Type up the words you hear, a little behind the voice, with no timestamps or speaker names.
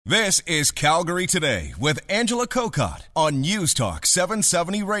This is Calgary Today with Angela Kokott on News Talk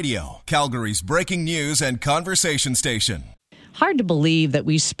 770 Radio, Calgary's breaking news and conversation station. Hard to believe that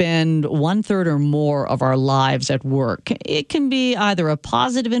we spend 1/3 or more of our lives at work. It can be either a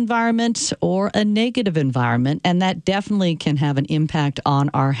positive environment or a negative environment, and that definitely can have an impact on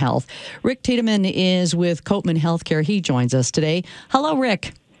our health. Rick Tiedemann is with Copeman Healthcare. He joins us today. Hello,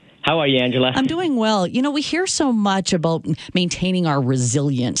 Rick. How are you, Angela? I'm doing well. You know, we hear so much about maintaining our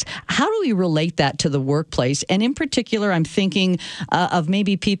resilience. How do we relate that to the workplace? And in particular, I'm thinking of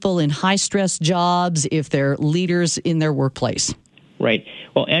maybe people in high-stress jobs, if they're leaders in their workplace. Right.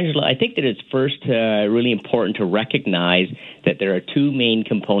 Well, Angela, I think that it's first really important to recognize that there are two main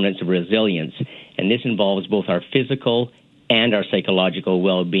components of resilience, and this involves both our physical and our psychological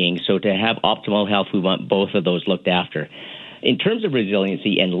well-being. So to have optimal health, we want both of those looked after. In terms of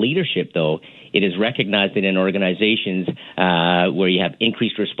resiliency and leadership, though, it is recognized that in organizations where you have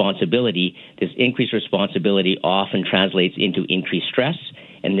increased responsibility, this increased responsibility often translates into increased stress,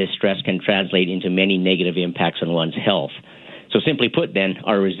 and this stress can translate into many negative impacts on one's health. So simply put, then,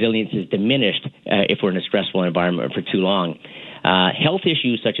 our resilience is diminished if we're in a stressful environment for too long. Health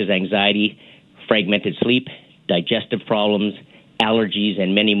issues such as anxiety, fragmented sleep, digestive problems, allergies,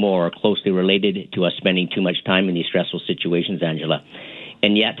 and many more are closely related to us spending too much time in these stressful situations, Angela.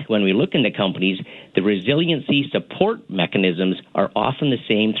 And yet, when we look into companies, the resiliency support mechanisms are often the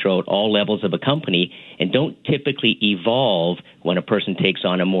same throughout all levels of a company and don't typically evolve when a person takes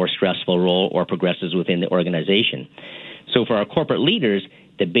on a more stressful role or progresses within the organization. So for our corporate leaders,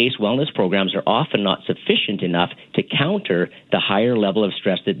 the base wellness programs are often not sufficient enough to counter the higher level of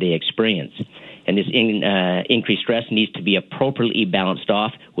stress that they experience. And this increased stress needs to be appropriately balanced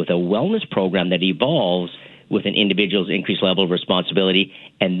off with a wellness program that evolves with an individual's increased level of responsibility,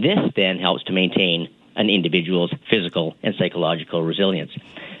 and this then helps to maintain an individual's physical and psychological resilience.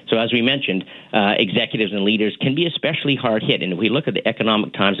 So as we mentioned, executives and leaders can be especially hard hit. And if we look at the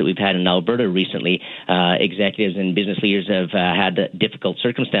economic times that we've had in Alberta recently, executives and business leaders have had difficult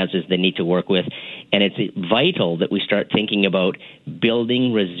circumstances they need to work with. And it's vital that we start thinking about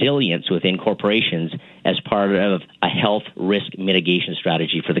building resilience within corporations as part of a health risk mitigation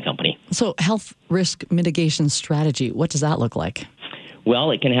strategy for the company. So health risk mitigation strategy, what does that look like?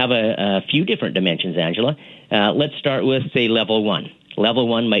 Well, it can have a few different dimensions, Angela. Let's start with, say, level one. Level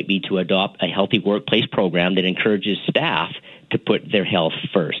one might be to adopt a healthy workplace program that encourages staff to put their health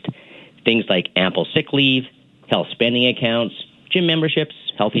first. Things like ample sick leave, health spending accounts, gym memberships,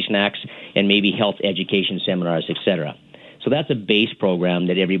 healthy snacks, and maybe health education seminars, etc. So that's a base program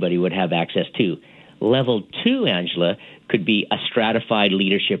that everybody would have access to. Level two, Angela, could be a stratified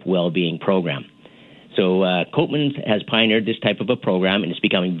leadership well-being program. So Copeman has pioneered this type of a program, and it's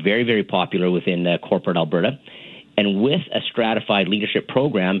becoming very, very popular within corporate Alberta. And with a stratified leadership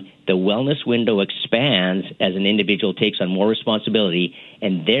program, the wellness window expands as an individual takes on more responsibility,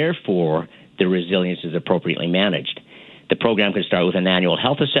 and therefore the resilience is appropriately managed. The program can start with an annual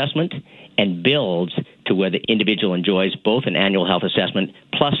health assessment and builds to where the individual enjoys both an annual health assessment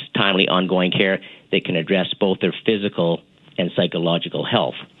plus timely ongoing care that can address both their physical and psychological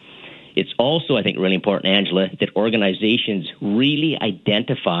health. It's also, I think, really important, Angela, that organizations really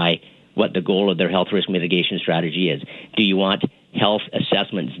identify what the goal of their health risk mitigation strategy is. Do you want health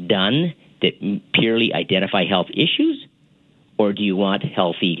assessments done that purely identify health issues, or do you want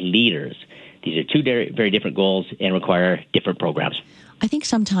healthy leaders? These are two very different goals and require different programs. I think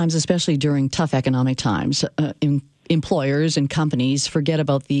sometimes, especially during tough economic times, employers and companies forget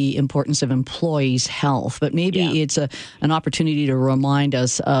about the importance of employees' health, but maybe it's an opportunity to remind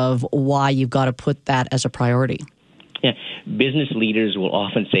us of why you've got to put that as a priority. Yeah, business leaders will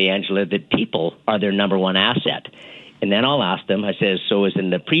often say, Angela, that people are their number one asset. And then I'll ask them, I says, so is it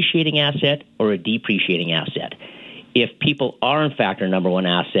an appreciating asset or a depreciating asset? If people are, in fact, our number one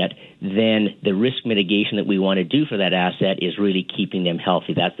asset, then the risk mitigation that we want to do for that asset is really keeping them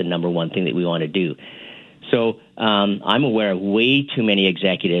healthy. That's the number one thing that we want to do. So I'm aware of way too many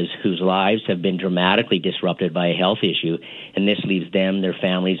executives whose lives have been dramatically disrupted by a health issue, and this leaves them, their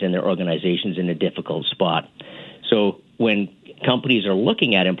families, and their organizations in a difficult spot. So when companies are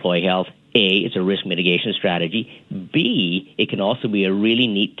looking at employee health, A, it's a risk mitigation strategy. B, it can also be a really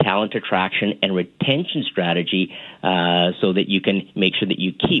neat talent attraction and retention strategy so that you can make sure that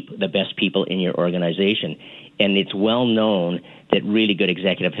you keep the best people in your organization. And it's well known that really good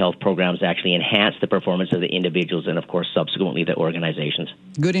executive health programs actually enhance the performance of the individuals and, of course, subsequently the organizations.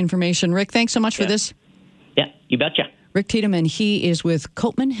 Good information. Rick, thanks so much for this. Yeah, you betcha. Rick Tiedemann, he is with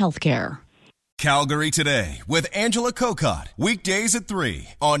Copeman Healthcare. Calgary Today with Angela Kokott. Weekdays at 3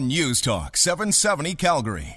 on News Talk 770 Calgary.